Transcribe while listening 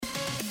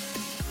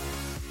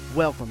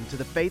Welcome to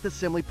the Faith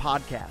Assembly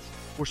Podcast.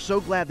 We're so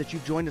glad that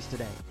you've joined us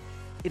today.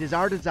 It is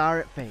our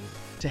desire at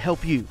Faith to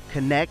help you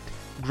connect,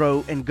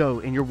 grow, and go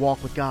in your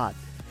walk with God.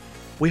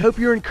 We hope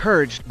you're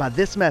encouraged by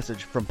this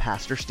message from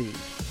Pastor Steve.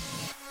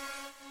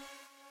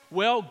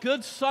 Well,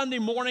 good Sunday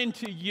morning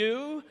to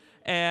you,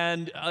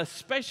 and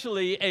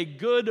especially a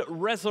good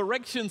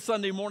Resurrection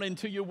Sunday morning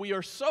to you. We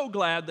are so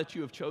glad that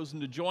you have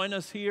chosen to join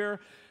us here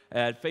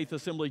at Faith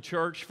Assembly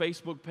Church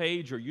Facebook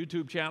page or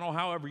YouTube channel,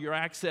 however you're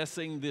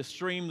accessing this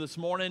stream this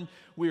morning.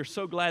 We are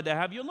so glad to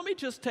have you. And let me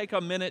just take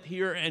a minute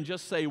here and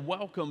just say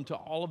welcome to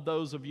all of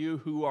those of you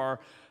who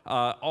are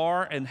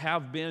and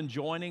have been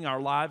joining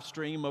our live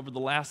stream over the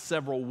last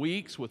several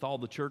weeks with all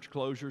the church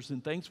closures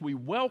and things. We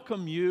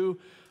welcome you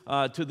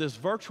to this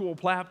virtual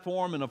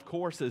platform, and of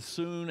course, as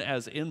soon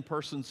as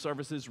in-person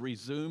services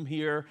resume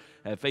here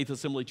at Faith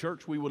Assembly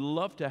Church, we would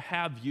love to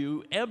have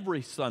you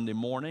every Sunday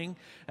morning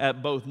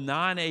at both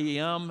 9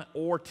 a.m.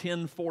 or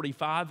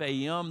 10:45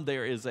 a.m.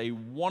 There is a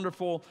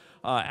wonderful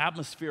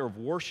atmosphere of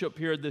worship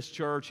here at this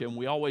church, and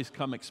we always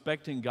come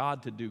expecting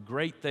God to do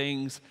great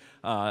things,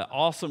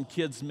 awesome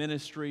kids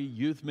ministry,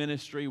 youth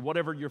ministry,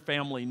 whatever your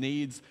family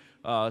needs.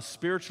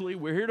 Spiritually,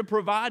 we're here to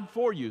provide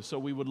for you, so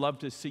we would love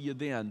to see you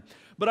then.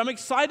 But I'm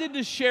excited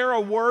to share a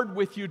word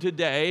with you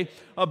today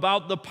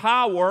about the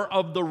power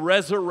of the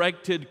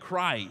resurrected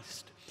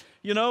Christ.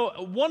 You know,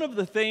 one of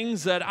the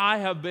things that I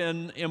have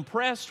been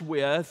impressed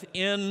with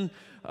in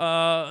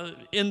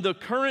the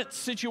current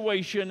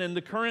situation, in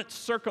the current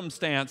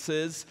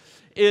circumstances,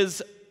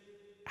 is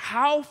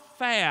how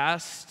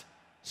fast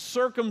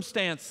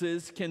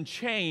circumstances can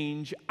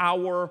change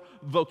our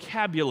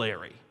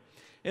vocabulary.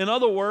 In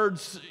other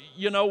words,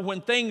 you know,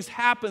 when things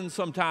happen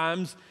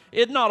sometimes,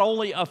 it not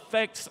only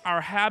affects our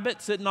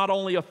habits, it not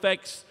only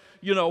affects,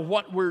 you know,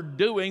 what we're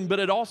doing, but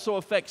it also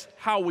affects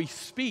how we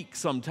speak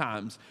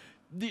sometimes.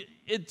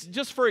 It's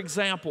just, for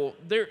example,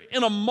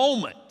 in a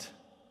moment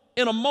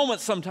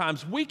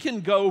sometimes, we can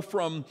go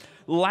from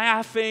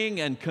laughing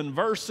and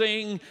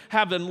conversing,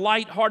 having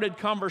lighthearted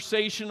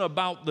conversation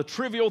about the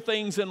trivial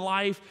things in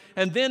life,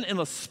 and then in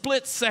a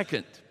split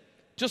second,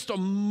 just a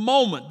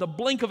moment, the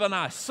blink of an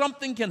eye,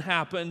 something can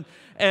happen,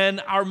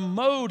 and our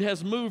mode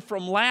has moved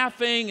from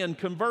laughing and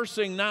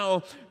conversing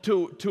now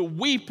to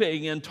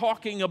weeping and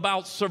talking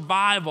about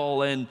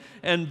survival and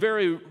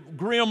very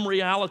grim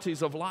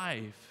realities of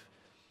life.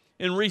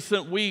 In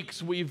recent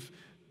weeks,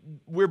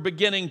 we're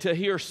beginning to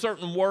hear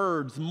certain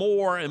words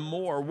more and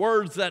more,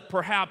 words that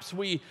perhaps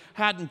we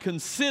hadn't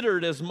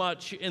considered as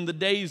much in the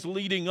days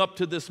leading up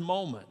to this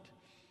moment.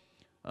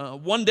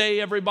 One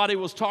day everybody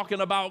was talking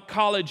about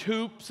college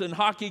hoops and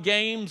hockey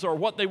games or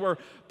what they were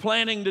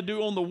planning to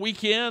do on the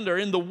weekend or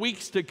in the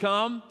weeks to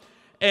come.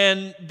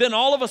 And then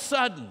all of a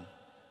sudden,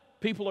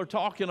 people are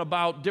talking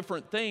about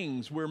different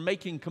things. We're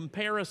making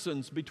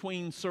comparisons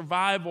between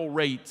survival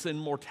rates and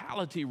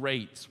mortality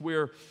rates.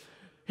 We're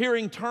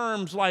hearing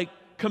terms like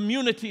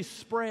community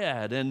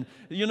spread, and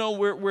you know,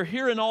 we're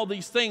hearing all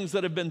these things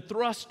that have been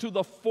thrust to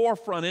the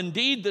forefront.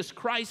 Indeed, this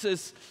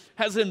crisis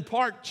has in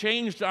part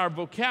changed our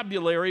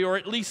vocabulary, or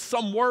at least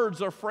some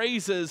words or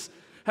phrases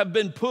have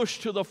been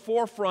pushed to the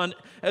forefront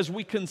as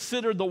we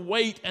consider the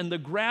weight and the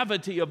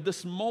gravity of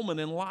this moment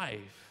in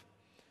life.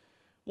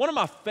 One of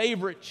my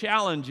favorite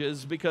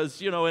challenges,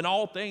 because you know, in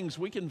all things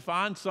we can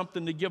find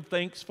something to give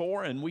thanks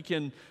for, and we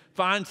can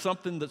find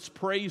something that's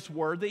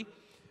praiseworthy.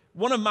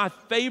 One of my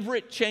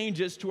favorite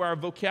changes to our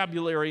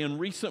vocabulary in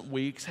recent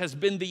weeks has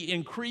been the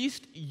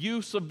increased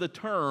use of the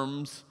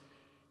terms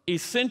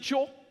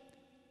essential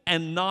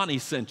and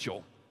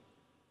non-essential.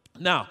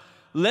 Now,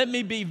 let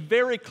me be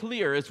very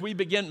clear as we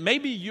begin.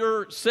 Maybe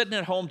you're sitting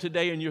at home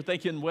today and you're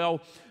thinking,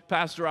 well,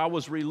 Pastor, I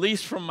was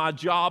released from my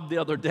job the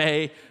other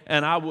day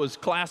and I was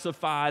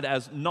classified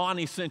as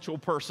non-essential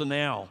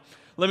personnel.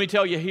 Let me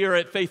tell you, here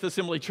at Faith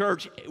Assembly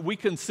Church, we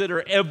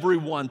consider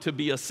everyone to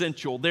be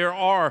essential. There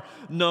are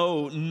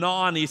no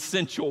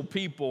non-essential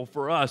people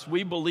for us.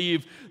 We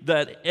believe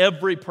that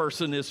every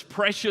person is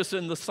precious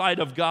in the sight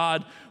of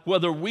God.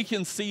 Whether we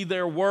can see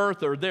their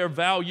worth or their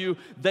value,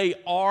 they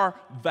are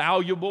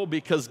valuable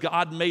because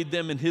God made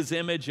them in His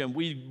image, and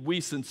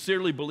we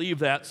sincerely believe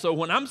that. So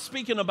when I'm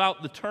speaking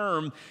about the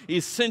term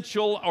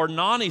essential or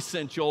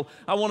non-essential,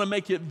 I want to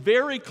make it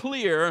very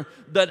clear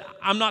that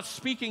I'm not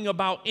speaking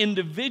about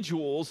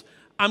individuals.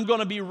 I'm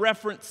going to be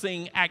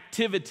referencing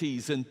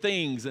activities and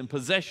things and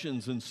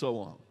possessions and so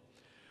on.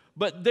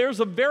 But there's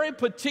a very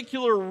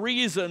particular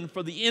reason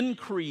for the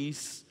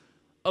increase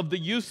of the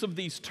use of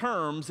these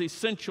terms,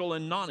 essential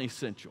and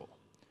non-essential.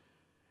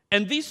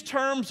 And these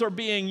terms are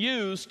being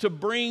used to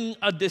bring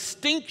a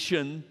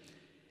distinction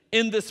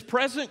in this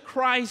present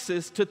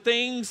crisis to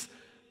things,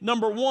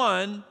 number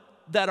one,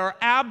 that are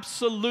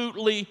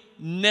absolutely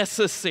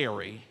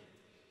necessary.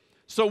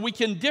 So we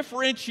can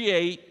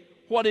differentiate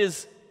what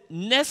is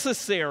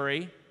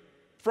necessary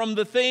from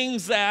the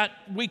things that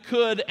we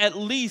could, at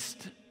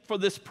least for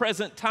this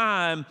present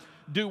time,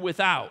 do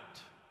without.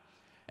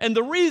 And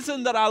the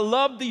reason that I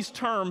love these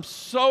terms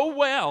so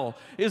well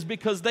is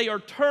because they are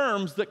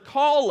terms that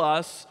call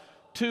us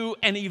to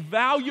an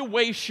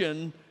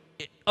evaluation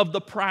of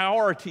the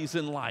priorities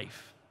in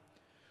life.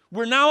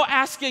 We're now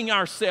asking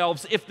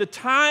ourselves if the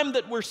time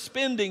that we're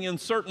spending in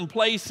certain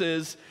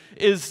places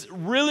is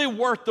really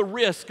worth the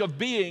risk of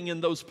being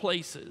in those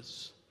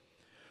places.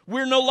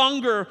 We're no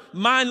longer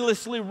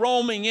mindlessly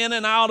roaming in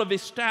and out of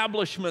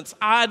establishments,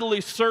 idly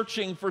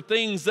searching for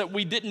things that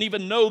we didn't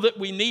even know that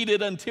we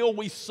needed until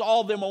we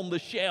saw them on the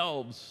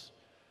shelves.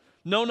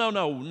 No.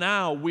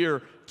 Now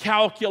we're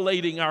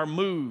calculating our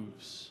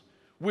moves.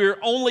 We're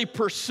only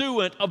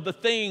pursuant of the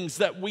things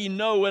that we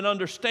know and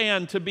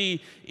understand to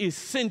be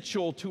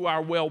essential to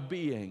our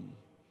well-being.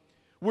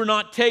 We're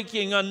not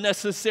taking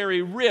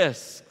unnecessary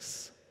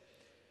risks.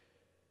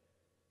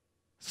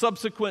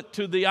 Subsequent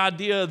to the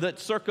idea that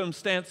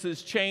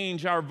circumstances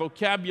change our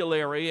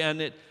vocabulary,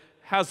 and it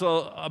has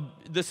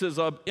this is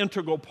an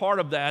integral part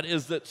of that,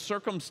 is that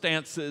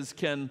circumstances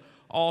can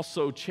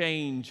also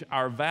change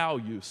our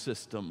value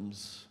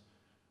systems,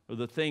 or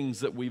the things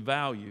that we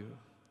value.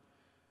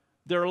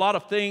 There are a lot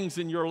of things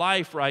in your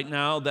life right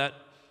now that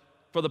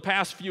for the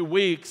past few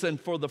weeks and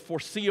for the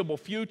foreseeable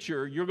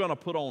future, you're going to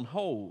put on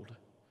hold.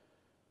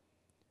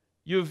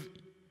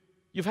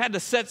 You've had to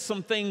set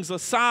some things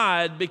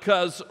aside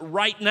because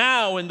right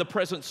now in the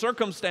present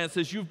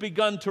circumstances, you've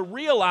begun to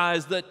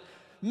realize that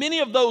many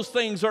of those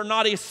things are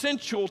not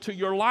essential to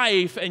your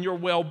life and your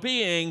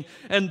well-being,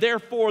 and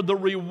therefore the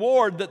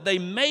reward that they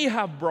may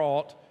have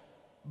brought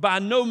by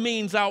no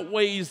means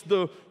outweighs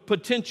the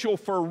potential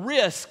for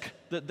risk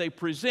that they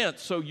present.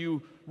 So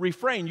you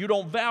refrain. You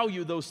don't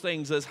value those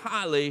things as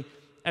highly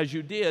as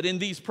you did. In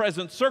these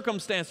present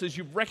circumstances,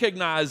 you've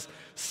recognized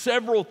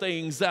several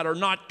things that are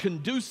not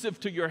conducive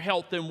to your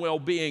health and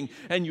well-being,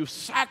 and you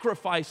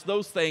sacrifice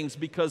those things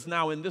because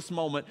now in this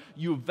moment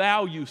you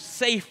value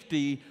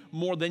safety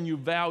more than you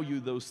value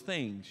those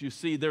things. You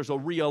see, there's a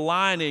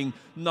realigning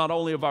not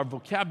only of our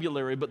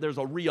vocabulary, but there's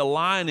a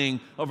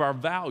realigning of our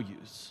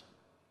values.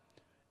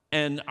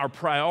 And our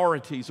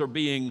priorities are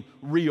being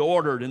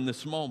reordered in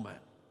this moment.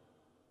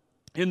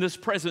 In this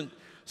present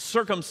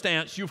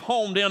circumstance, you've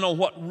homed in on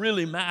what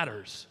really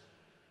matters.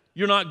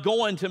 You're not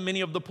going to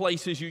many of the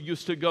places you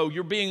used to go.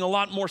 You're being a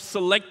lot more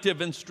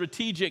selective and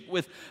strategic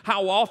with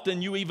how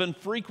often you even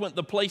frequent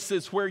the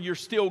places where you're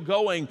still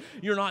going.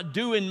 You're not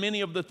doing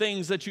many of the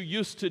things that you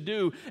used to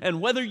do.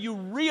 And whether you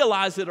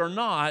realize it or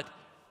not,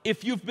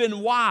 if you've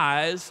been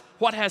wise,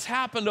 what has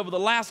happened over the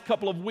last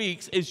couple of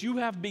weeks is you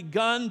have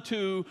begun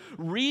to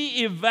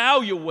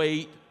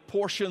reevaluate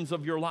portions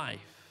of your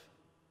life.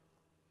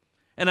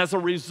 And as a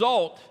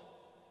result,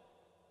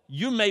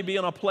 you may be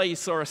in a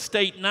place or a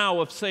state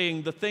now of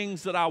saying the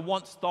things that I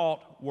once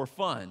thought were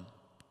fun,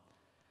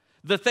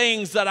 the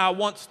things that I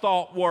once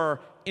thought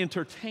were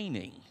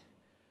entertaining,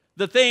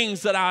 the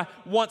things that I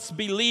once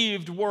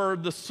believed were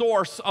the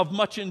source of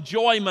much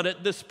enjoyment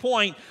at this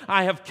point,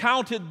 I have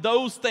counted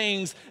those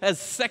things as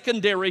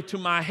secondary to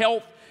my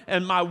health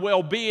and my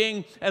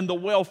well-being and the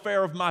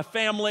welfare of my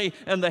family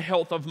and the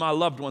health of my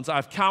loved ones.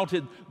 I've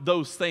counted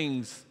those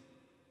things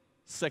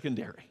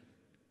secondary.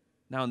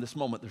 Now in this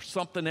moment, there's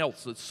something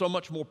else that's so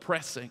much more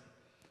pressing.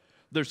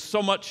 There's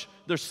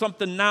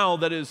something now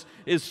that is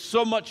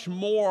so much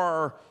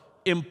more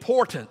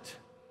important.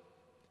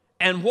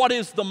 And what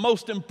is the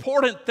most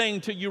important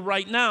thing to you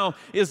right now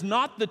is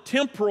not the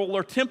temporal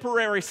or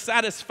temporary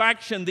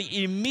satisfaction,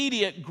 the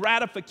immediate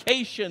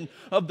gratification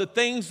of the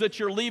things that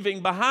you're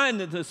leaving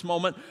behind in this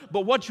moment,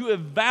 but what you have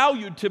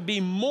valued to be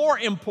more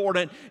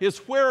important is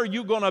where are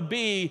you going to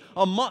be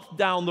a month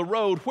down the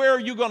road? Where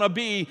are you going to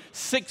be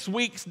 6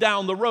 weeks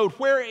down the road?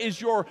 Where is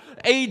your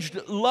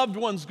aged loved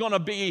ones going to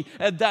be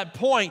at that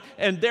point?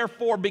 And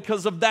therefore,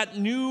 because of that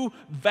new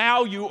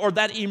value or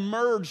that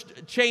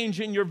emerged change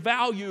in your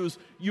values,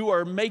 you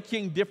are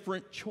making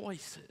different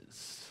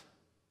choices.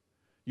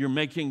 You're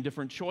making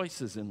different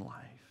choices in life.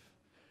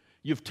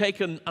 You've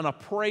taken an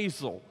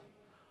appraisal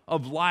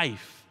of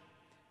life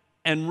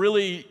and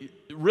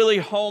really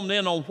homed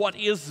in on what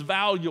is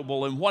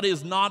valuable and what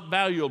is not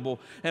valuable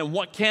and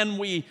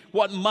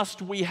what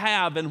must we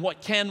have and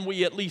what can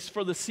we, at least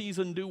for the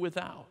season, do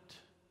without.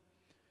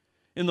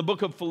 In the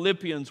book of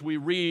Philippians, we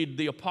read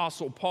the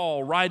Apostle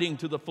Paul writing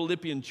to the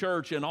Philippian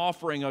church and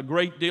offering a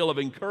great deal of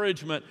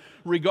encouragement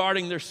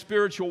regarding their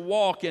spiritual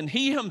walk. And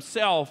he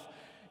himself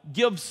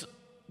gives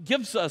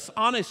us,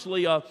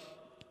 honestly, an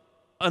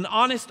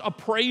honest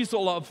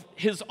appraisal of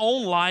his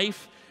own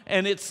life.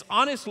 And it's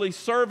honestly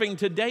serving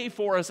today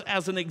for us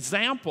as an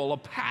example, a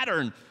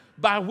pattern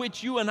by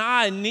which you and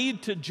I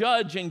need to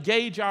judge and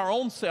gauge our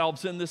own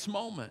selves in this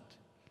moment.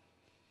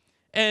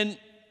 And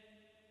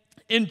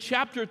in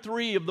chapter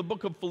 3 of the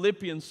book of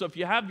Philippians, so if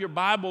you have your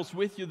Bibles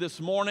with you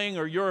this morning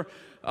or your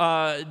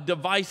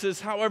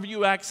devices, however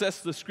you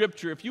access the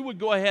scripture, if you would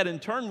go ahead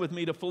and turn with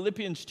me to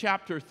Philippians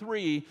chapter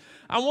 3,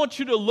 I want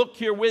you to look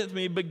here with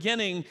me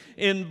beginning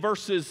in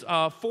verses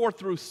 4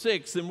 through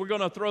 6, and we're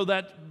going to throw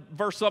that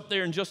verse up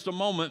there in just a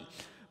moment.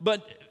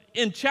 But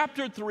in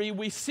chapter 3,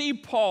 we see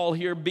Paul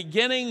here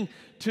beginning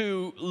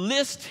to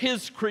list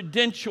his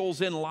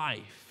credentials in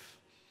life.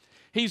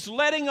 He's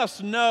letting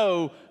us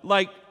know,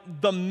 like,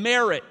 the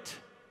merit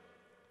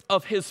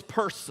of his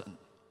person.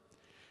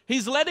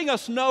 He's letting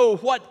us know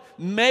what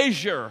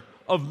measure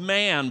of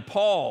man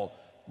Paul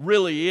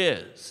really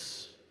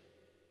is.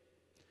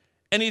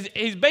 And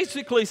he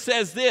basically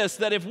says this,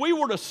 that if we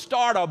were to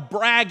start a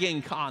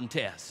bragging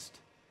contest,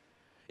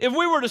 if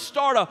we were to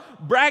start a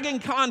bragging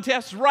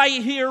contest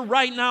right here,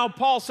 right now,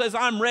 Paul says,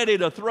 I'm ready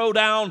to throw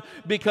down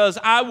because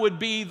I would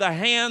be the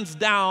hands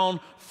down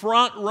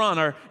front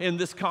runner in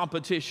this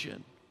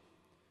competition.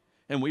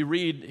 And we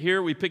read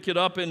here, we pick it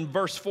up in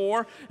verse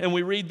 4, and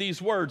we read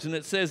these words, and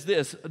it says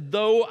this,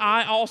 though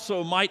I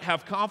also might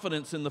have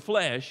confidence in the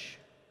flesh,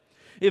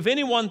 if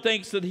anyone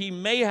thinks that he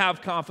may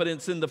have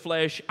confidence in the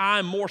flesh,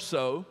 I more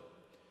so,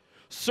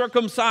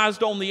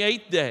 circumcised on the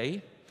 8th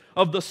day,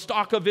 of the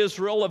stock of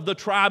Israel, of the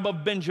tribe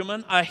of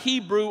Benjamin, a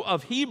Hebrew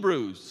of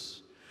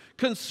Hebrews,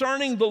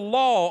 concerning the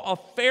law, a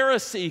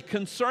Pharisee,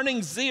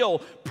 concerning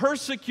zeal,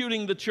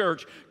 persecuting the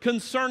church,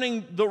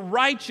 concerning the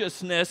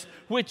righteousness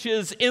which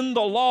is in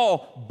the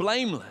law,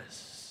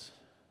 blameless.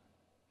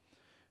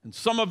 And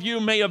some of you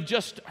may have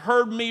just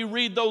heard me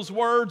read those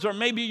words, or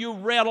maybe you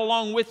read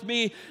along with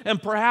me,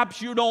 and perhaps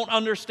you don't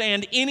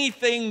understand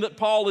anything that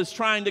Paul is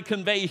trying to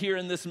convey here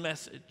in this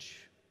message.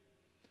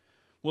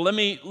 Well, let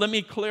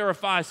me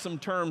clarify some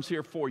terms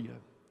here for you.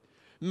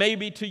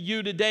 Maybe to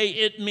you today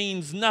it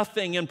means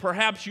nothing, and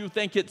perhaps you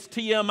think it's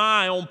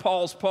TMI on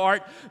Paul's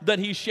part that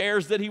he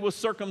shares that he was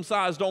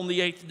circumcised on the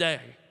 8th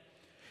day.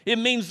 It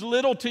means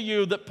little to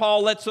you that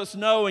Paul lets us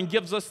know and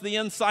gives us the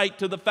insight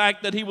to the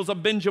fact that he was a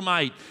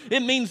Benjamite.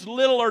 It means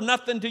little or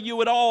nothing to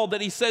you at all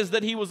that he says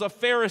that he was a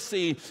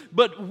Pharisee.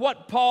 But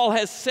what Paul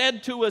has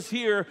said to us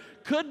here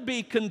could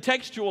be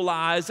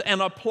contextualized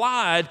and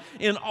applied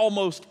in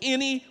almost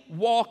any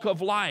walk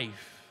of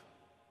life.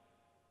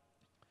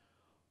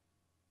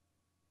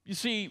 You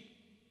see,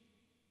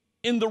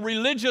 in the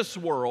religious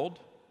world,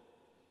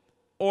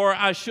 or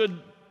I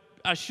should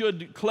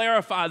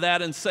clarify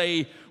that and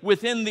say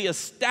within the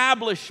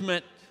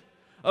establishment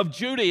of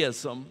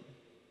Judaism,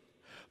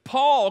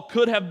 Paul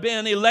could have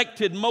been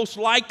elected most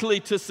likely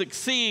to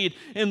succeed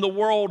in the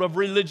world of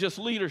religious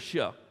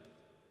leadership.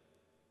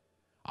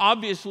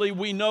 Obviously,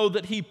 we know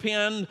that he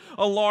penned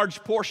a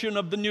large portion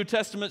of the New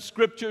Testament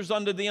scriptures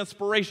under the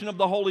inspiration of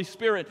the Holy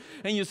Spirit.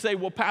 And you say,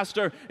 well,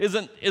 Pastor,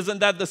 isn't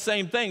that the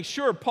same thing?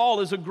 Sure,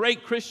 Paul is a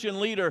great Christian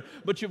leader,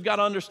 but you've got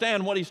to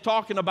understand what he's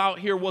talking about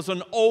here was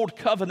an old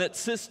covenant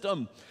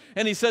system.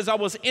 And he says, I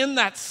was in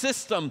that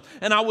system,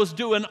 and I was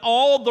doing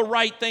all the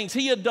right things.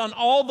 He had done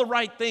all the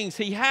right things.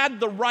 He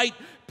had the right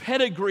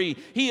pedigree.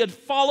 He had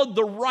followed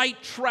the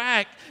right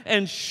track,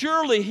 and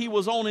surely he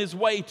was on his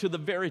way to the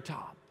very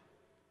top.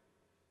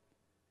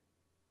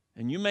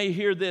 And you may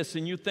hear this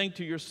and you think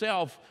to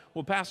yourself,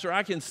 well, Pastor,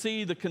 I can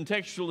see the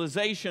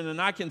contextualization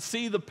and I can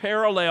see the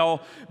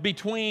parallel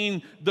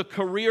between the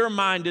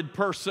career-minded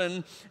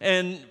person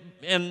and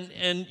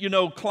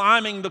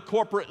climbing the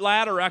corporate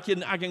ladder. I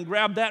can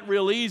grab that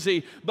real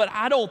easy, but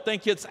I don't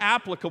think it's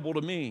applicable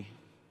to me.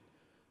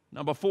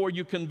 Now, before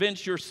you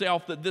convince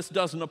yourself that this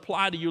doesn't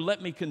apply to you,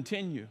 let me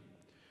continue.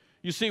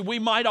 You see, we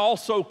might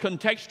also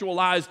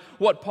contextualize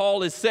what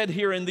Paul has said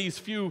here in these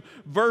few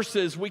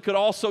verses. We could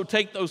also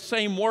take those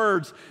same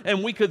words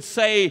and we could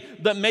say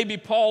that maybe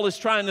Paul is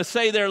trying to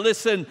say there,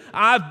 listen,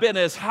 I've been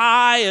as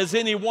high as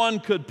anyone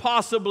could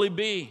possibly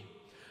be.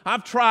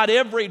 I've tried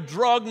every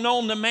drug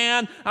known to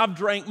man. I've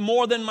drank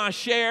more than my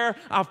share.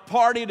 I've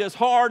partied as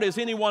hard as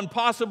anyone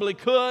possibly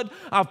could.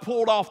 I've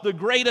pulled off the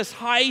greatest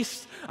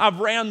heists. I've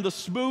ran the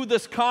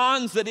smoothest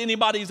cons that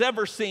anybody's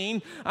ever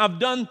seen. I've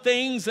done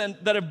things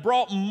that have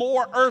brought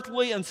more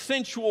earthly and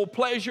sensual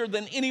pleasure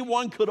than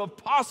anyone could have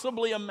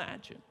possibly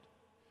imagined.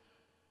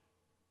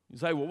 You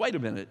say, well, wait a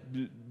minute.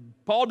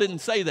 Paul didn't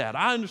say that.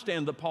 I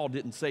understand that Paul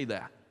didn't say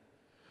that.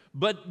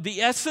 But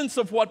the essence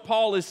of what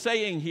Paul is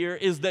saying here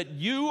is that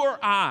you or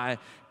I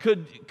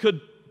could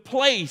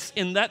place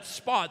in that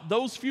spot,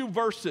 those few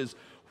verses,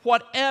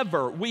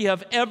 whatever we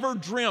have ever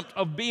dreamt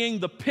of being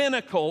the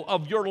pinnacle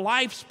of your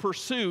life's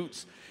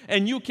pursuits,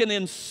 and you can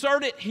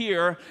insert it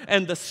here,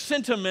 and the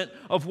sentiment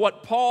of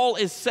what Paul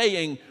is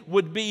saying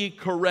would be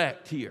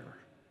correct here.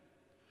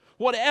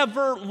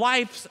 Whatever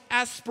life's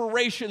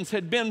aspirations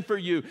had been for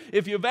you,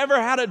 if you've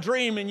ever had a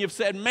dream and you've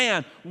said,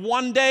 man,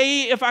 one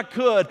day if I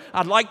could,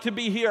 I'd like to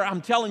be here. I'm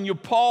telling you,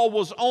 Paul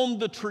was on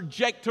the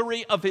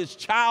trajectory of his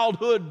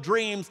childhood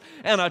dreams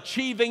and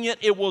achieving it.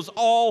 It was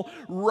all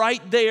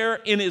right there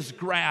in his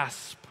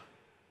grasp.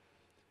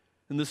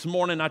 And this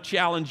morning I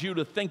challenge you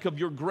to think of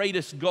your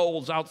greatest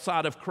goals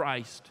outside of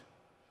Christ.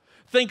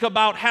 Think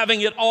about having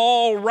it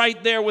all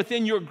right there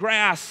within your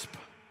grasp.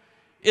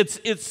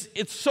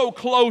 It's so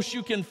close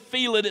you can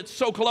feel it. It's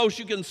so close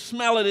you can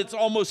smell it. It's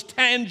almost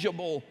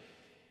tangible.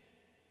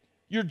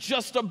 You're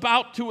just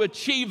about to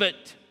achieve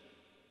it.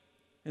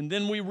 And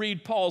then we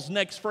read Paul's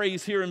next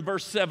phrase here in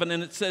verse 7,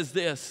 and it says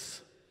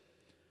this,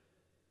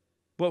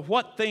 but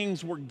what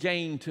things were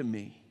gain to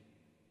me?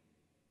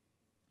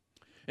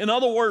 In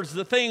other words,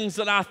 the things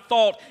that I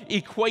thought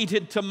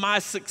equated to my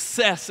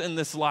success in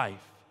this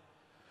life.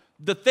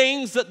 The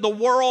things that the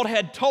world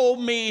had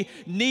told me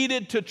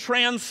needed to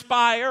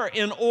transpire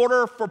in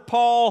order for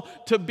Paul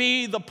to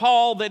be the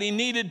Paul that he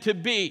needed to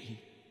be.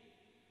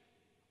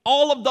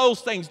 All of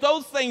those things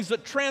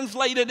that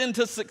translated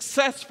into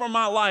success for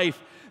my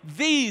life,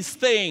 these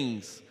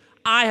things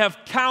I have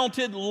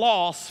counted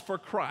loss for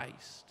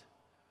Christ.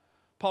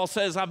 Paul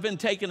says, I've been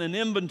taking an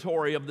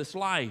inventory of this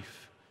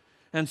life.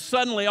 And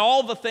suddenly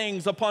all the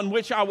things upon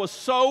which I was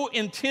so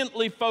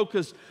intently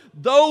focused,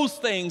 those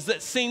things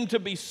that seemed to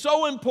be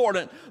so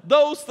important,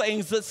 those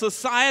things that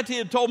society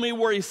had told me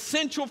were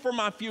essential for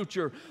my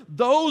future,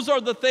 those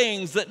are the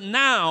things that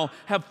now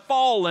have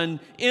fallen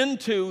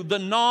into the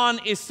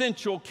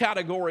non-essential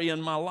category in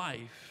my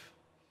life.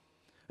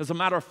 As a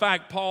matter of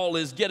fact, Paul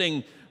is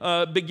beginning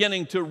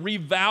to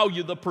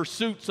revalue the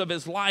pursuits of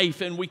his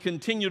life, and we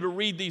continue to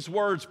read these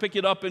words. Pick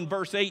it up in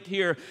verse 8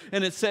 here,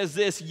 and it says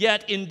this,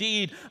 "Yet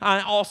indeed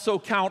I also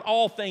count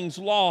all things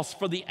lost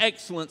for the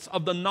excellence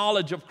of the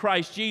knowledge of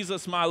Christ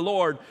Jesus my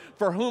Lord,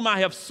 for whom I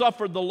have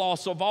suffered the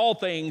loss of all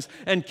things,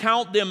 and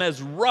count them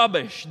as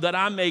rubbish, that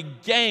I may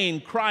gain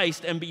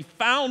Christ and be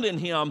found in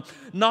him,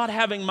 not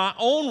having my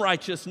own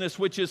righteousness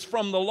which is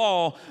from the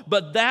law,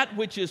 but that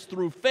which is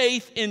through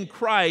faith in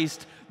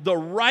Christ, the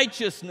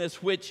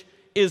righteousness which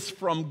is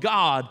from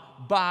God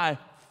by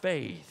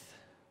faith."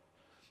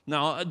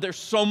 Now, there's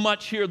so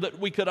much here that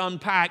we could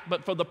unpack,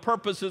 but for the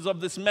purposes of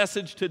this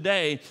message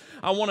today,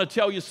 I want to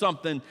tell you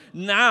something.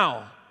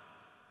 Now,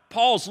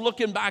 Paul's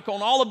looking back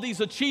on all of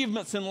these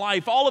achievements in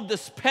life, all of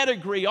this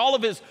pedigree, all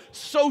of his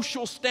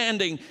social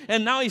standing,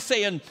 and now he's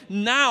saying,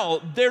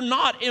 now they're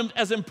not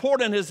as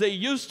important as they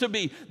used to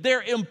be.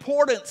 Their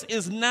importance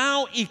is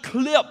now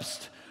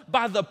eclipsed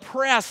by the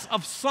press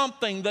of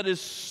something that is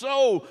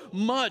so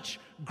much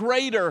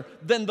greater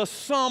than the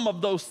sum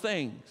of those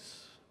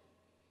things.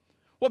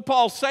 What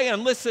Paul's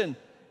saying, listen,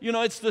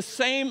 it's the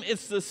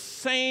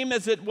same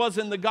as it was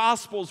in the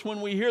Gospels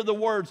when we hear the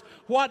words,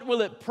 "What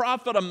will it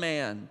profit a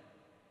man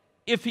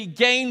if he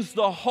gains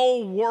the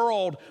whole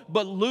world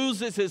but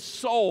loses his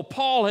soul?"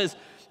 Paul has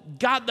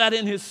got that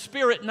in his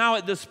spirit now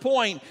at this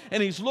point,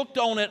 and he's looked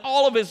on at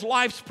all of his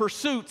life's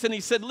pursuits, and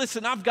he said,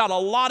 listen, I've got a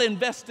lot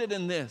invested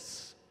in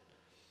this.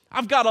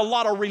 I've got a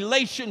lot of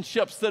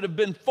relationships that have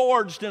been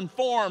forged and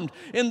formed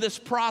in this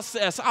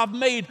process. I've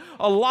made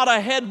a lot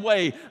of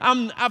headway.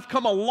 I've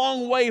come a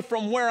long way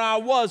from where I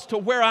was to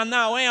where I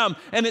now am,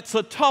 and it's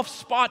a tough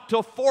spot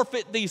to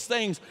forfeit these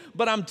things.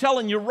 But I'm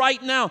telling you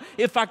right now,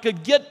 if I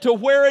could get to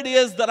where it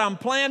is that I'm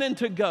planning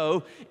to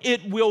go,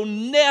 it will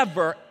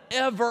never,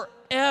 ever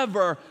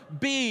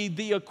be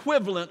the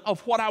equivalent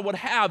of what I would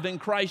have in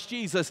Christ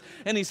Jesus.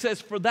 And he says,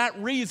 for that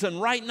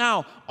reason, right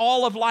now,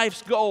 all of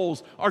life's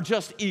goals are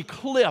just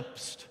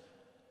eclipsed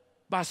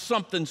by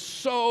something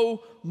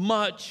so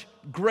much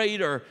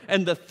greater.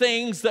 And the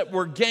things that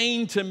were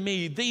gained to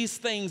me, these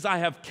things I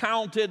have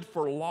counted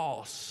for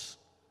loss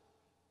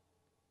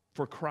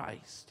for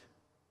Christ.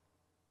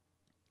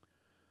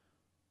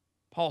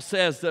 Paul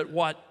says that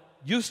what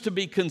used to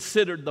be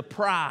considered the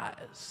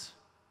prize,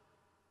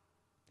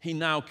 he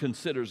now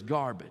considers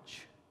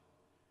garbage.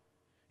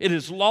 It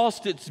has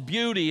lost its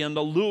beauty and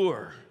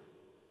allure.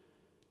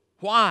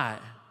 Why?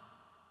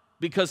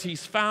 Because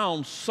he's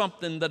found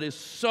something that is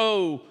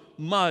so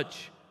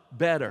much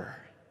better.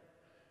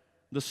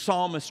 The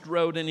psalmist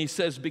wrote, and he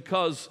says,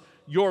 because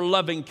your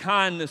loving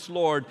kindness,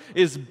 Lord,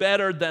 is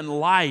better than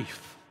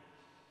life.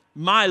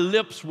 My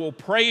lips will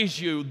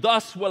praise you.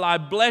 Thus will I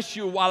bless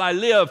you while I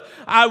live.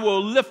 I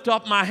will lift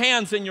up my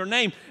hands in your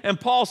name. And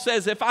Paul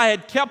says, if I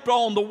had kept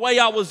on the way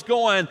I was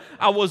going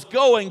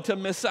to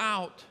miss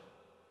out.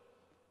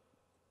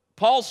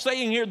 Paul's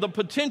saying here the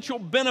potential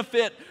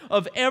benefit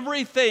of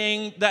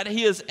everything that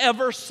he has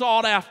ever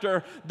sought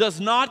after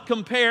does not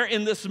compare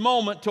in this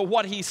moment to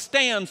what he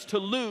stands to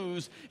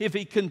lose if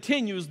he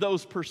continues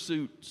those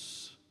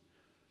pursuits.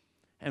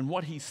 And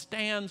what he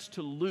stands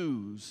to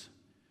lose,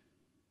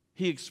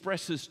 he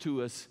expresses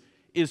to us,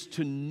 is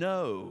to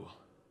know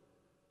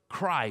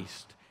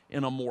Christ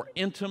in a more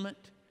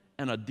intimate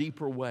and a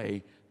deeper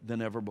way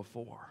than ever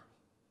before.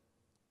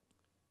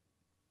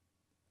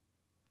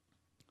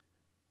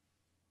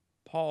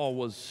 Paul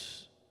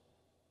was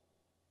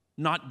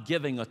not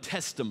giving a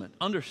testament.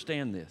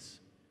 Understand this.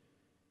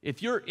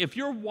 If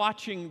you're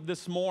watching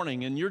this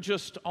morning and you're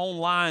just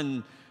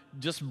online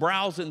just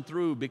browsing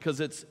through because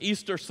it's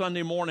Easter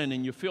Sunday morning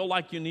and you feel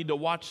like you need to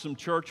watch some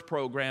church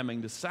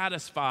programming to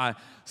satisfy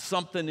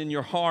something in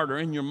your heart or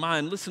in your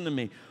mind, listen to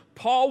me.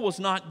 Paul was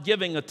not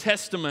giving a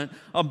testament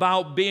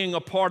about being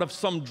a part of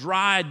some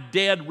dry,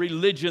 dead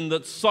religion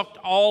that sucked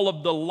all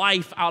of the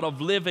life out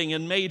of living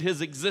and made his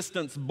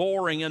existence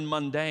boring and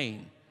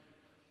mundane.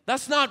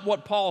 That's not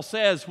what Paul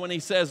says when he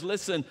says,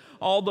 listen,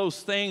 all those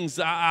things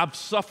I've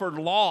suffered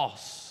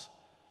loss.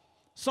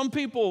 Some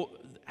people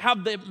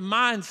have the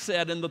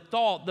mindset and the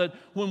thought that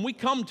when we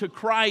come to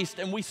Christ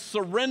and we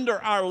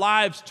surrender our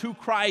lives to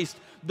Christ,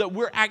 that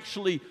we're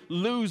actually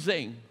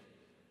losing.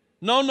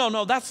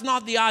 No, that's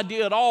not the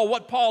idea at all.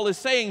 What Paul is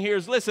saying here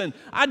is, listen,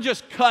 I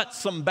just cut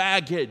some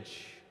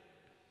baggage.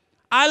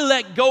 I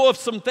let go of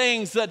some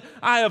things that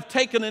I have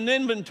taken an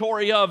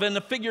inventory of and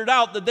have figured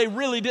out that they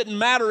really didn't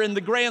matter in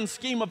the grand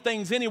scheme of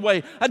things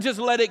anyway. I just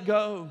let it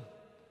go.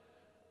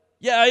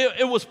 Yeah,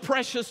 it was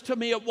precious to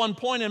me at one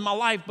point in my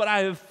life, but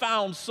I have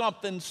found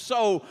something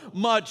so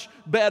much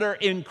better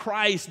in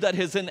Christ that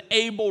has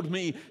enabled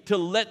me to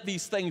let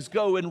these things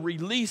go and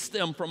release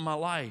them from my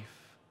life.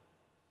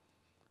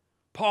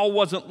 Paul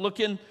wasn't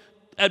looking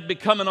at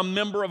becoming a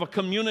member of a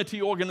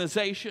community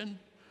organization.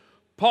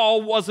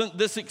 Paul wasn't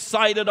this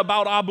excited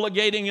about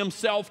obligating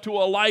himself to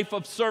a life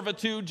of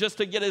servitude just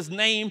to get his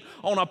name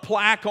on a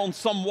plaque on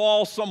some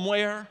wall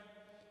somewhere.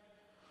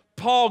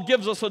 Paul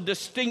gives us a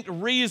distinct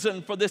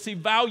reason for this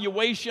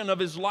evaluation of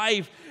his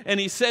life, and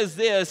he says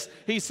this.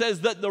 He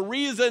says that the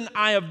reason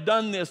I have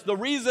done this, the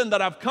reason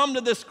that I've come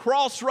to this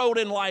crossroad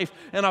in life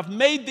and I've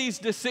made these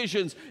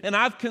decisions and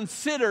I've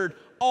considered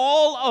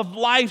all of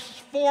life's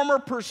former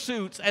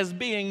pursuits as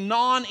being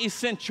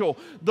non-essential.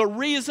 The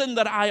reason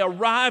that I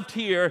arrived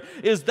here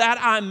is that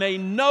I may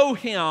know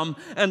him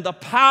and the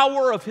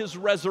power of his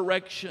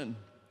resurrection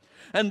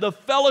and the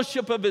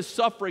fellowship of his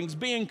sufferings,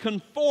 being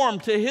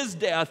conformed to his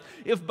death,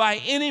 if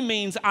by any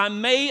means I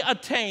may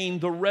attain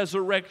the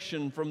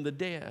resurrection from the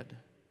dead.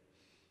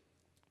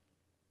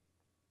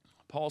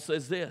 Paul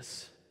says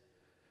this,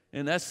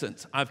 in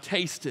essence, I've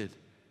tasted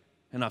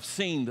and I've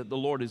seen that the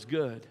Lord is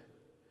good.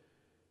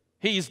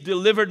 He's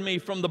delivered me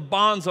from the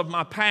bonds of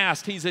my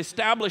past. He's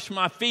established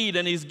my feet,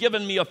 and he's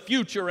given me a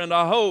future and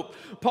a hope.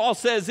 Paul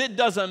says it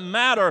doesn't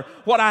matter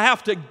what I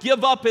have to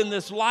give up in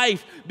this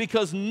life,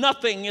 because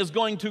nothing is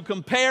going to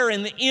compare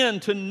in the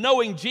end to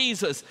knowing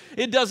Jesus.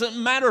 It doesn't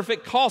matter if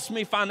it costs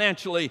me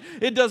financially.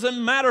 It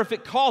doesn't matter if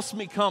it costs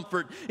me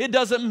comfort. It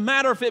doesn't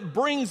matter if it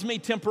brings me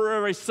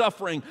temporary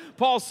suffering.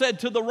 Paul said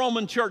to the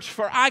Roman church,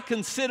 "For I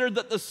consider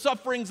that the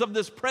sufferings of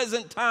this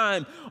present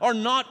time are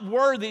not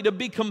worthy to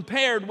be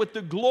compared with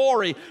the glory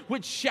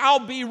which shall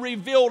be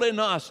revealed in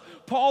us."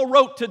 Paul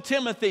wrote to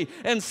Timothy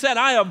and said,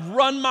 "I have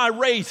run my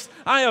race,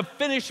 I have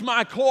finished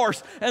my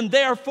course, and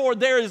therefore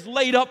there is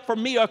laid up for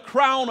me a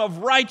crown of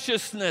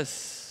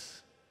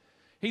righteousness."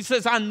 He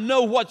says, I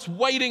know what's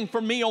waiting for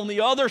me on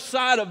the other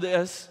side of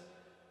this,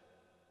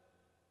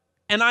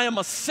 and I am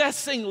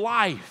assessing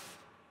life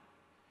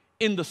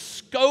in the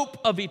scope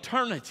of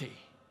eternity.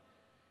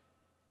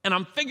 And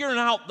I'm figuring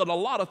out that a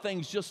lot of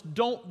things just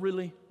don't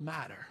really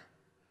matter.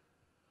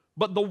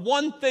 But the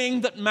one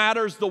thing that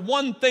matters, the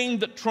one thing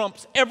that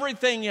trumps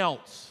everything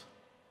else,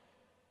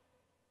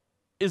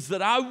 is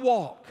that I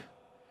walk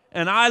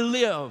and I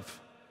live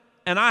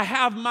and I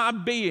have my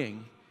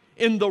being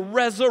in the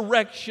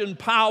resurrection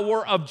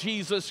power of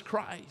Jesus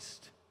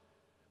Christ.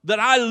 That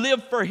I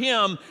live for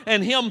him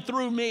and him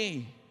through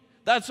me.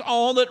 That's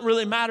all that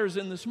really matters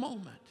in this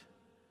moment.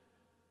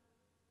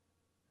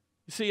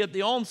 You see, at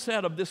the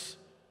onset of this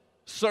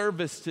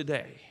service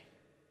today,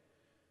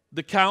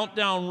 the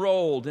countdown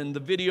rolled and the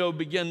video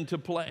began to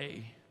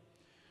play.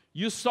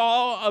 You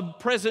saw a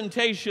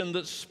presentation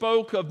that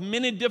spoke of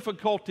many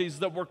difficulties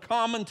that were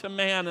common to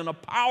man, and a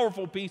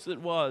powerful piece it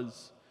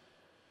was.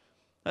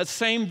 That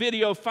same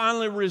video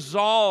finally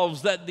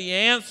resolves that the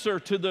answer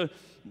to the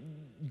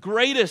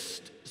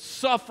greatest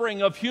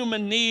suffering of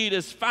human need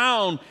is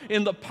found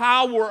in the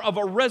power of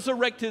a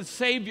resurrected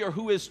Savior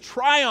who has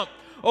triumphed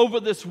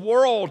over this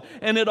world,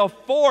 and it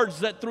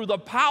affords that through the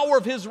power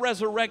of his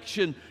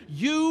resurrection,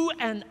 you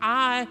and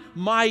I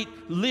might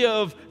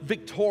live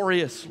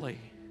victoriously.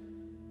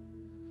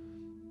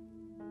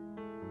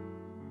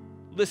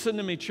 Listen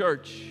to me,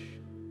 church.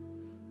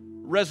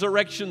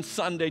 Resurrection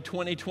Sunday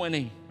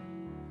 2020.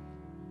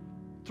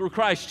 Through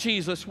Christ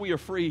Jesus, we are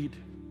freed.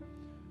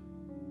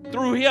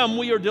 Through him,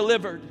 we are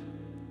delivered.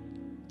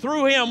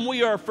 Through him,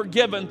 we are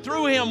forgiven.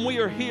 Through him, we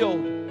are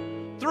healed.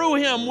 Through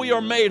him, we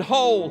are made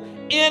whole.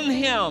 In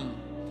him,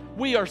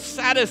 we are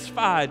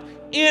satisfied.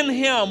 In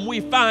him, we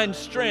find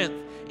strength.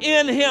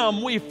 In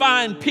him, we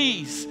find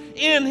peace.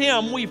 In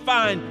him, we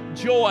find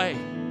joy.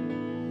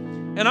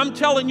 And I'm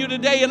telling you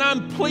today, and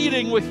I'm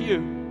pleading with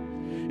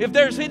you, if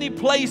there's any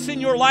place in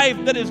your life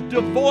that is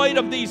devoid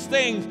of these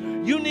things,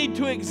 you need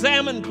to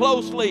examine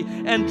closely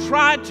and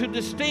try to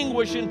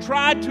distinguish and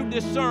try to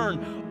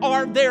discern.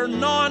 Are there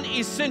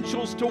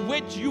non-essentials to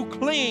which you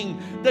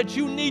cling that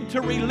you need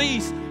to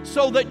release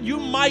so that you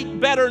might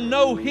better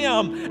know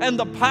him and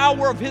the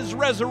power of his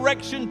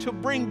resurrection to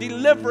bring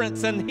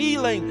deliverance and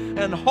healing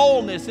and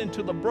wholeness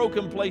into the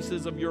broken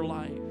places of your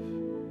life?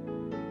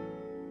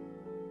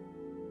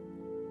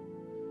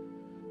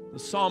 The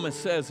psalmist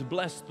says,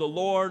 "Bless the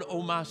Lord,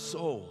 O my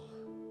soul,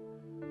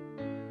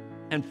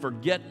 and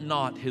forget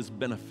not his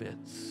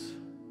benefits."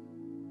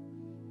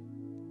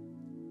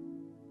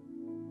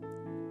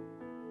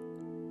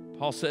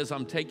 Paul says,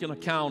 I'm taking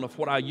account of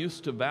what I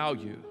used to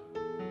value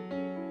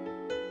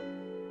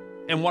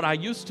and what I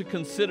used to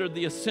consider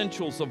the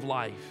essentials of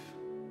life.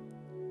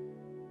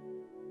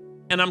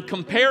 And I'm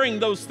comparing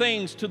those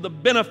things to the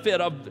benefit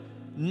of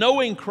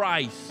knowing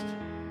Christ.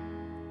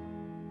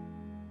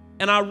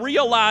 And I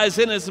realize,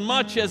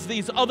 inasmuch as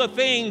these other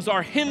things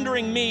are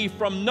hindering me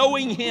from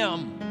knowing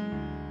him,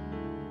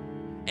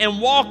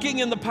 and walking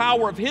in the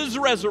power of His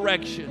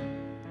resurrection.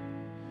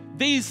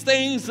 These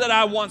things that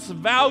I once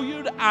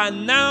valued, I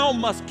now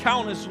must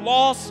count as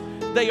loss.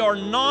 They are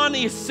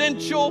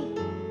non-essential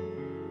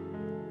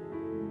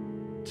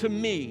to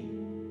me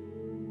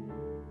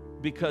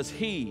because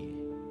He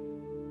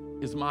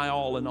is my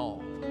all in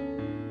all.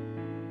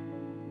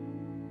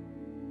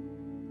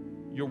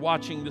 You're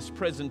watching this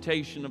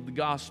presentation of the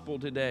gospel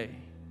today.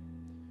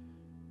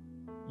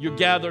 You're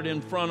gathered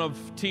in front of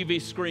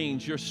TV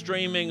screens. You're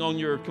streaming on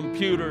your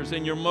computers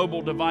and your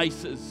mobile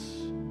devices.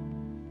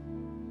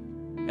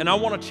 And I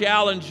want to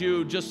challenge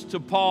you just to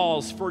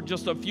pause for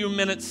just a few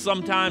minutes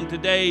sometime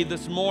today,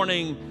 this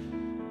morning,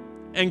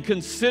 and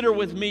consider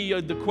with me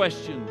the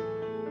question: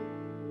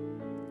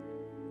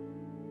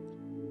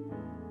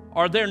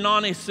 are there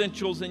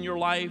non-essentials in your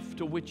life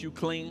to which you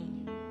cling?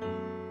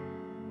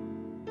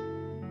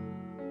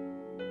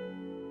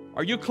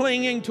 Are you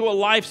clinging to a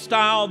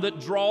lifestyle that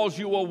draws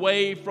you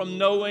away from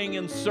knowing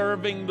and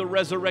serving the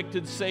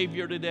resurrected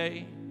Savior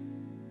today?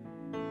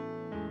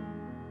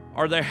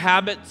 Are there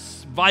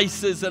habits,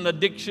 vices, and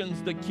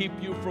addictions that keep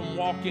you from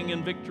walking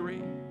in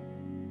victory?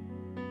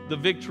 The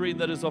victory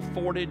that is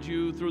afforded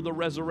you through the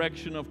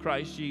resurrection of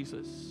Christ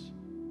Jesus.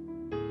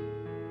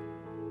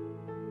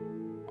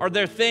 Are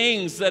there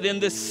things that in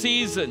this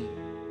season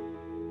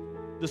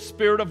the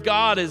Spirit of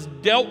God has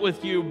dealt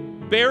with you,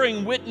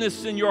 bearing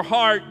witness in your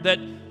heart that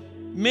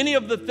many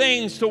of the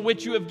things to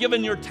which you have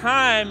given your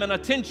time and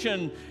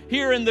attention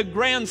here in the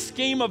grand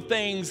scheme of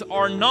things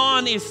are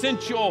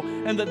non-essential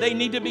and that they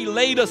need to be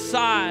laid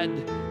aside,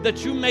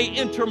 that you may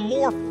enter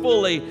more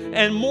fully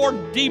and more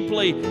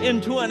deeply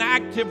into an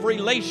active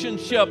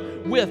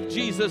relationship with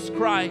Jesus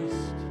Christ?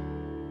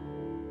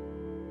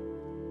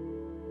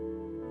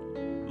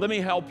 Let me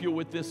help you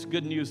with this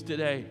good news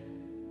today.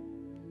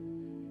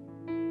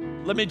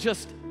 Let me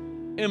just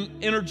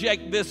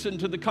interject this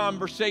into the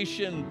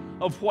conversation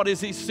of what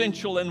is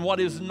essential and what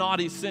is not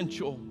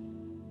essential.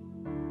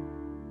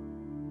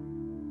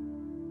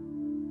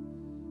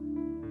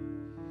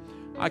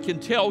 I can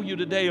tell you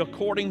today,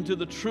 according to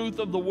the truth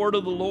of the word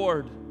of the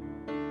Lord,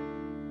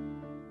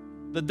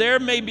 that there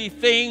may be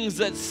things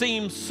that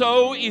seem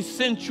so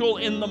essential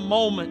in the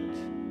moment,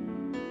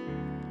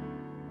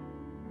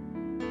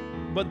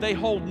 but they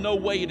hold no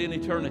weight in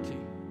eternity.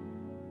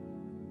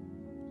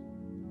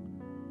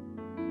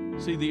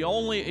 See, the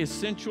only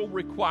essential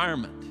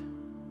requirement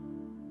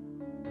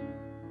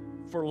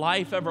for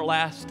life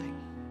everlasting,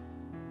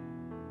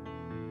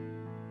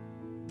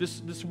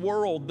 this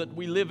world that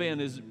we live in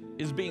is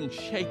being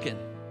shaken.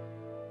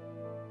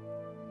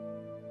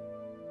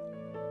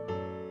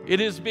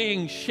 It is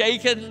being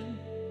shaken.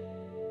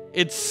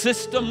 Its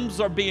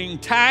systems are being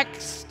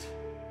taxed.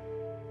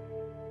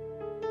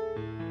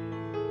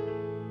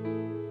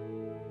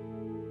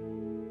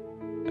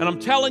 And I'm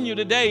telling you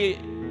today,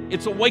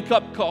 it's a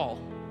wake-up call.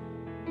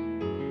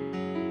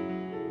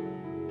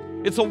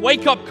 It's a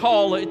wake-up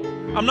call.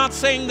 I'm not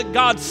saying that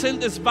God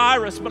sent this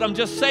virus, but I'm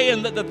just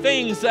saying that the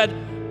things that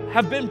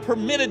have been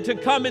permitted to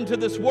come into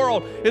this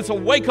world, it's a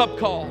wake-up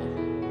call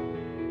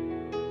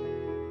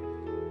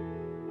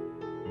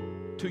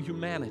to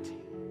humanity.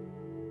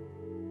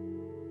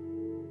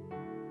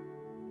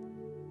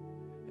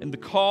 And the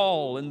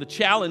call and the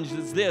challenge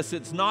is this: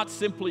 it's not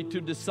simply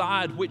to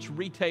decide which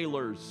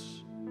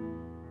retailers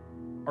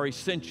are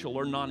essential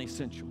or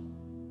non-essential.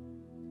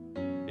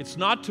 It's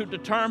not to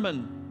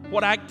determine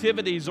what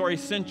activities are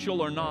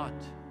essential or not.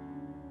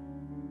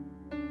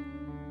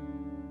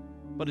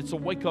 But it's a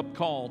wake-up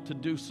call to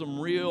do some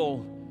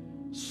real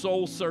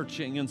soul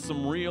searching and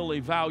some real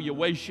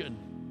evaluation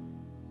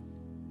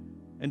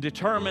and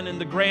determine in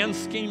the grand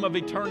scheme of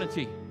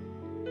eternity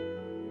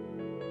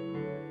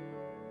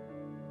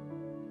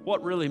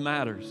what really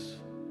matters.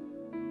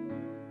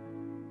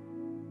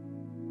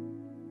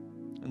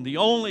 And the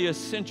only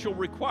essential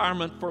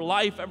requirement for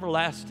life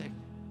everlasting,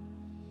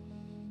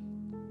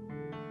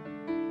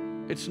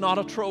 it's not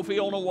a trophy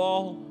on a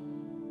wall.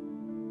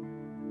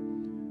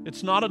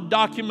 It's not a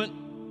document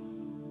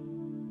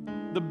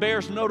that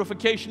bears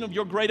notification of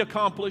your great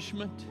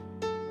accomplishment.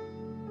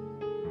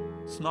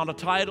 It's not a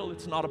title.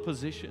 It's not a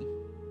position.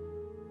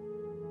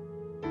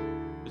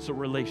 It's a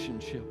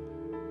relationship.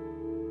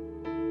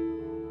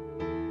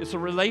 It's a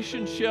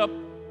relationship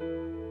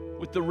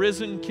with the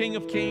risen King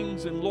of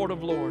Kings and Lord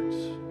of Lords.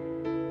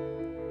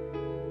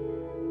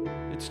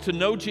 It's to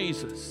know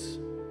Jesus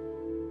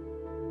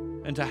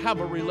and to have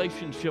a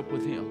relationship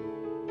with Him.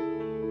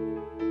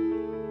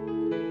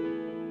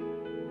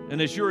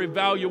 And as you're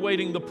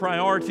evaluating the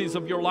priorities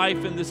of your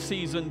life in this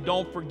season,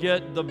 don't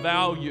forget the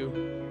value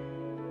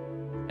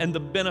and the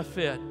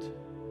benefit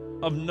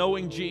of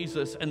knowing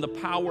Jesus and the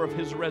power of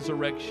His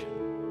resurrection.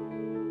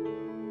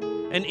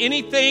 And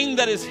anything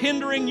that is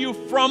hindering you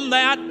from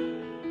that,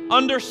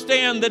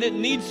 understand that it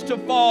needs to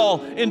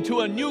fall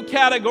into a new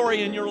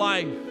category in your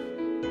life: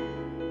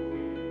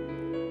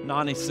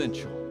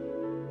 non-essential.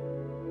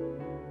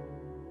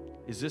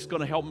 Is this going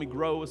to help me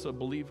grow as a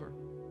believer?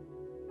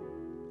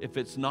 If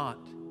it's not,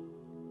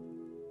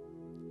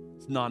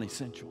 it's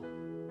non-essential.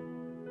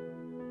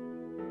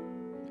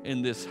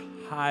 in this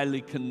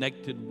highly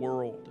connected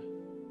world,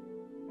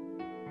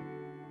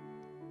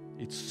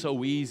 it's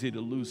so easy to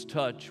lose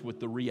touch with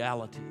the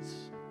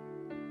realities.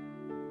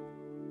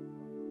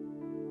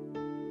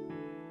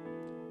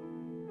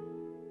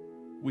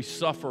 We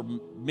suffer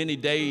many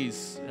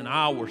days and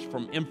hours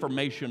from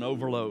information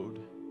overload,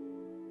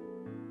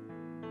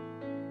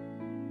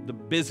 the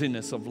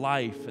busyness of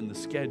life and the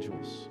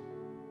schedules.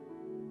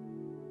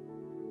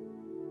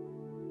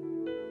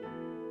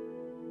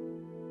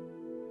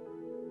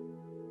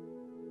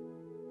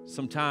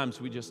 Sometimes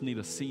we just need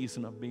a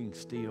season of being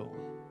still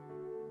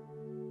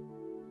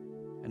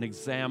and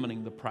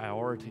examining the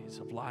priorities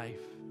of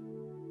life.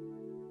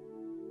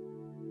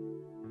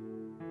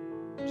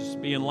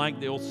 Just being like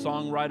the old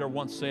songwriter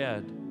once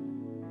said,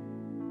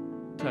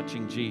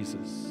 touching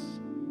Jesus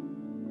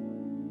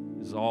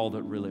is all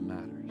that really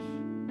matters.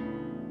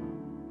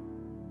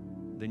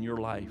 Then your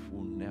life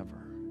will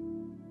never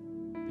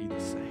be the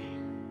same.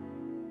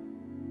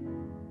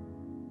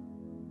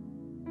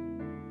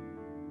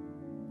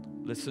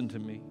 Listen to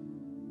me.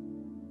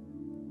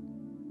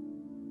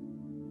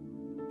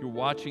 You're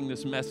watching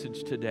this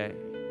message today,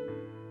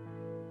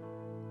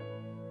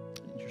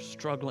 and you're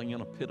struggling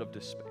in a pit of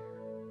despair.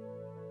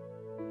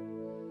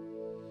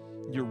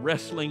 You're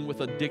wrestling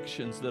with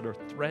addictions that are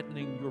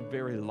threatening your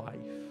very life.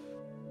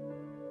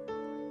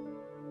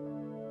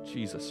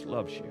 Jesus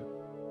loves you.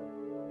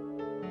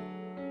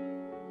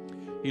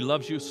 He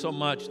loves you so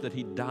much that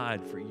He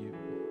died for you.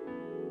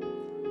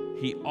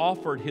 He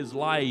offered His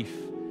life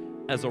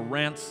as a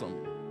ransom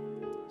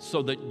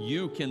so that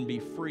you can be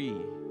free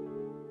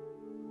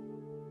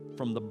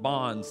from the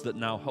bonds that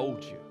now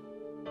hold you.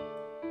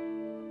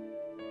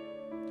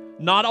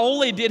 Not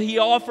only did He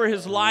offer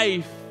His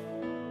life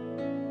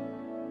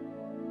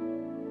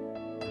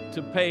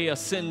to pay a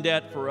sin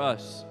debt for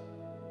us,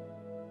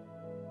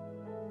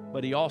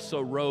 but He also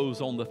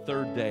rose on the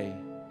third day,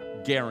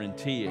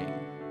 guaranteeing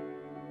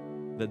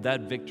that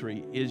that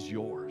victory is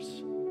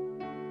yours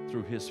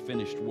through His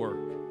finished work.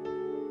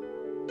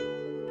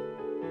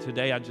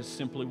 Today, I just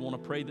simply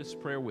want to pray this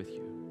prayer with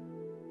you.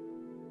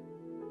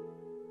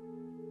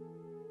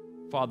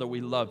 Father,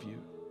 we love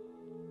you.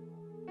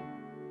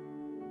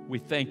 We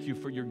thank you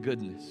for your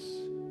goodness.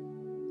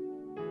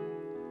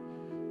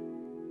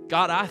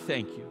 God, I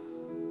thank you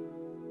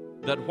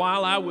that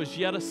while I was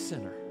yet a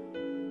sinner,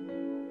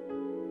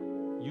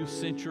 you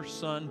sent your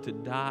Son to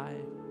die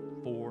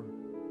for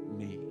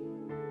me.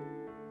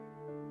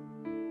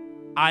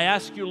 I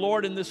ask you,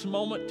 Lord, in this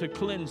moment to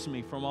cleanse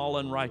me from all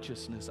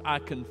unrighteousness. I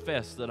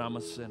confess that I'm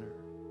a sinner.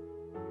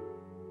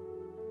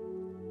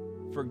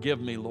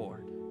 Forgive me,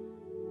 Lord.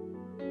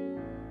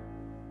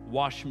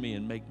 Wash me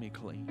and make me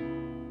clean.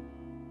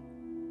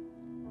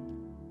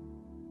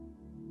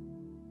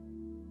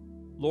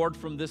 Lord,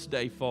 from this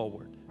day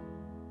forward,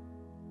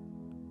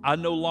 I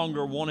no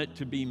longer want it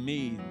to be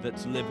me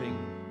that's living,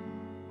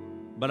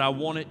 but I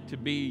want it to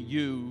be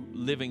you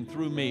living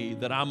through me,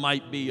 that I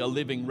might be a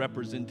living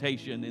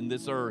representation in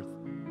this earth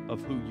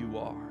of who you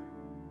are.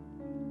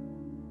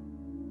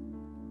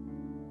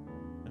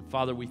 And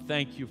Father, we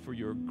thank you for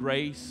your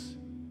grace,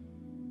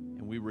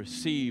 and we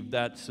receive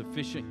that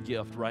sufficient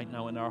gift right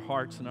now in our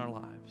hearts and our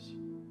lives.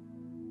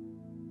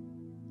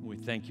 And we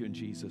thank you in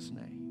Jesus'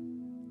 name.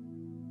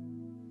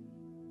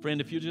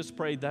 Friend, if you just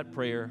prayed that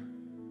prayer,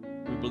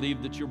 we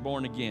believe that you're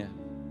born again.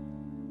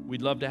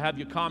 We'd love to have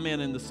you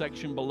comment in the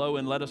section below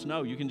and let us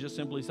know. You can just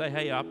simply say,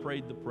 hey, I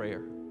prayed the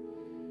prayer.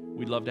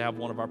 We'd love to have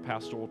one of our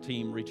pastoral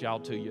team reach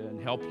out to you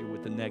and help you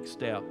with the next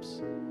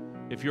steps.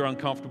 If you're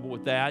uncomfortable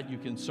with that, you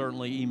can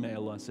certainly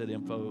email us at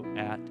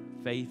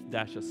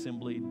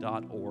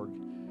info@faith-assembly.org,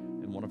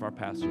 and one of our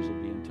pastors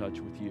will be in touch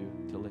with you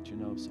to let you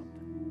know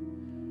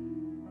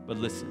something. But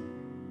listen,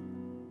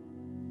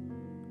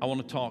 I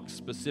want to talk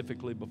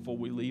specifically before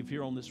we leave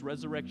here on this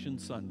Resurrection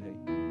Sunday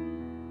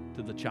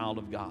to the child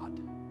of God.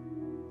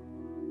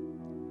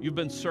 You've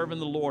been serving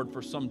the Lord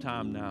for some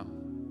time now.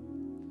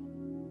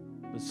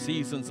 The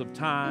seasons of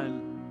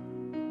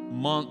time,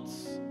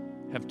 months,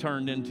 have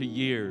turned into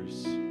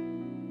years.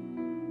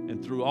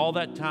 And through all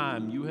that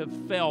time, you have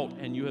felt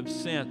and you have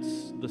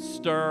sensed the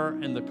stir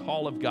and the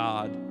call of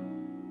God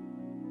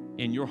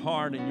in your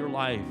heart and your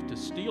life to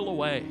steal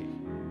away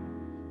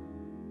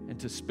and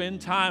to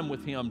spend time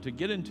with Him, to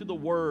get into the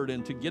Word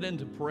and to get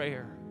into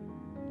prayer.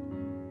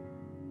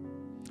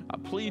 I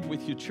plead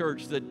with you,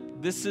 church, that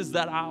this is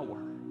that hour.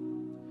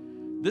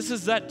 This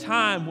is that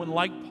time when,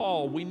 like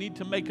Paul, we need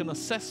to make an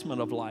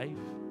assessment of life,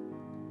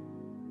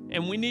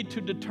 and we need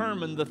to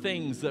determine the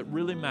things that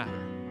really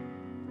matter.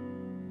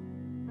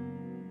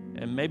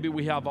 And maybe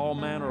we have all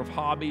manner of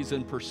hobbies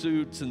and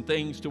pursuits and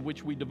things to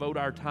which we devote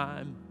our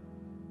time.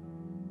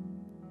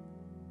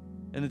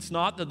 And it's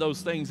not that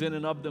those things in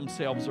and of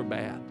themselves are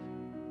bad,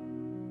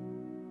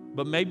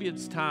 but maybe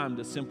it's time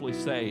to simply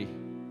say,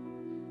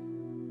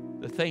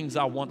 the things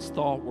I once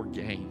thought were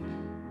gain,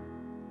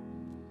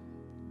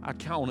 I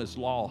count as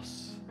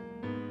loss,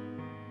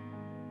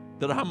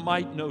 that I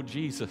might know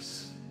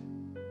Jesus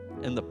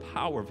and the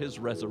power of His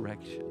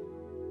resurrection.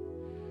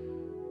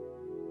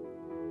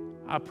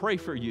 I pray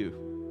for you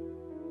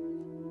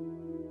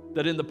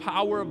that in the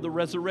power of the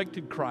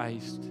resurrected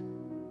Christ,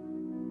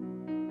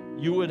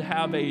 you would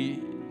have a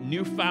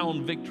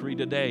newfound victory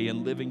today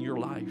in living your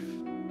life.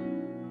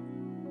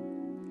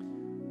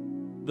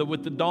 That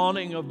with the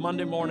dawning of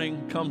Monday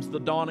morning comes the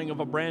dawning of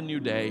a brand new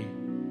day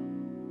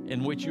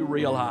in which you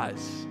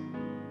realize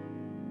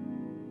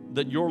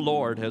that your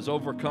Lord has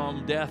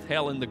overcome death,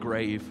 hell, and the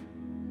grave,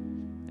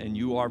 and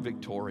you are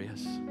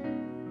victorious.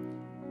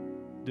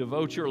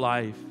 Devote your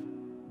life,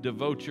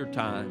 devote your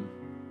time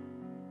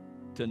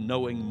to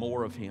knowing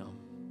more of Him.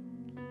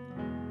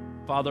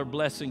 Father,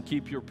 bless and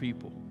keep your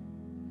people.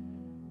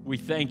 We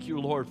thank you,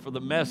 Lord, for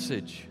the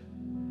message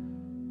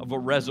of a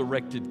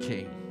resurrected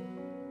King.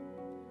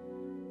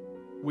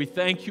 We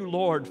thank you,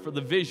 Lord, for the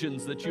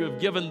visions that you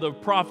have given the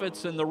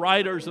prophets and the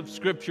writers of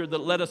Scripture that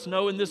let us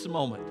know in this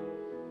moment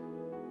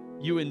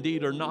you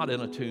indeed are not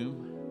in a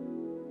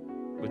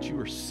tomb, but you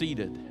are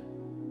seated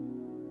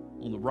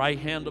on the right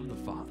hand of the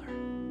Father,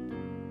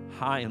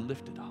 high and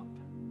lifted up.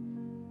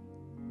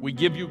 We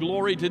give you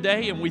glory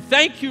today, and we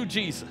thank you,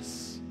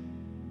 Jesus,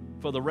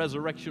 for the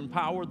resurrection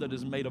power that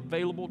is made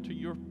available to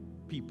your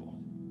people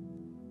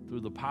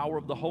through the power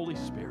of the Holy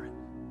Spirit.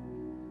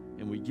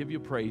 And we give you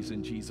praise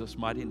in Jesus'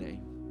 mighty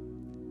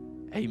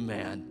name.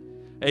 Amen.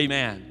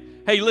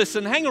 Amen. Hey,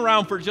 listen, hang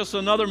around for just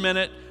another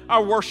minute.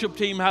 Our worship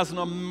team has an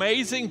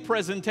amazing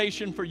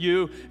presentation for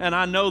you, and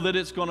I know that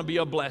it's going to be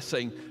a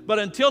blessing. But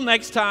until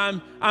next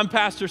time, I'm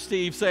Pastor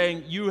Steve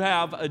saying you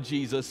have a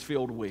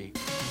Jesus-filled week.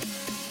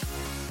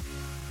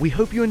 We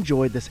hope you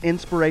enjoyed this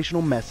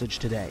inspirational message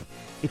today.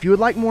 If you would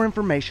like more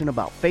information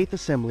about Faith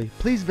Assembly,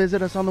 please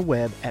visit us on the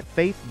web at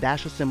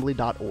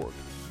faith-assembly.org.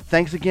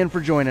 Thanks again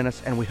for joining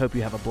us, and we hope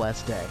you have a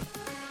blessed day.